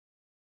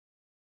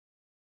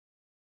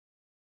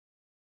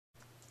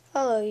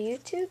Hello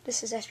YouTube,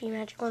 this is SB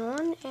Magic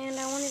 101 and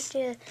I wanted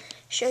to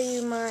show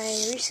you my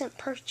recent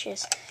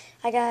purchase.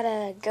 I got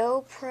a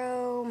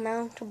GoPro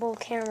mountable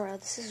camera.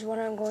 This is what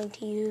I'm going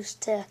to use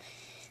to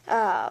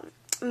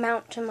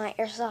mount to my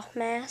airsoft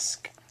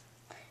mask,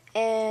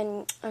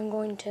 and I'm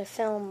going to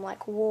film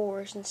like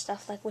wars and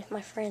stuff like with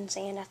my friends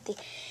and at the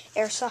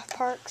airsoft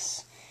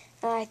parks.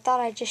 And I thought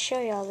I'd just show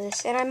you all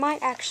this, and I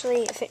might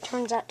actually, if it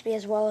turns out to be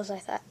as well as I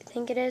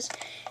think it is,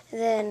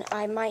 then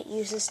I might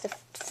use this to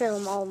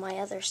film all my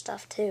other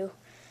stuff too.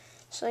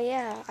 So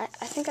yeah,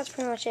 I think that's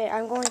pretty much it.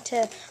 I'm going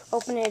to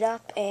open it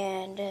up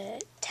and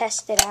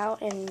test it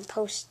out and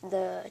post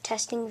the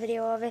testing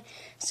video of it,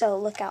 so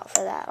look out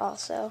for that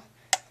also.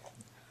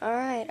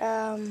 Alright,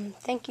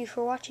 thank you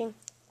for watching.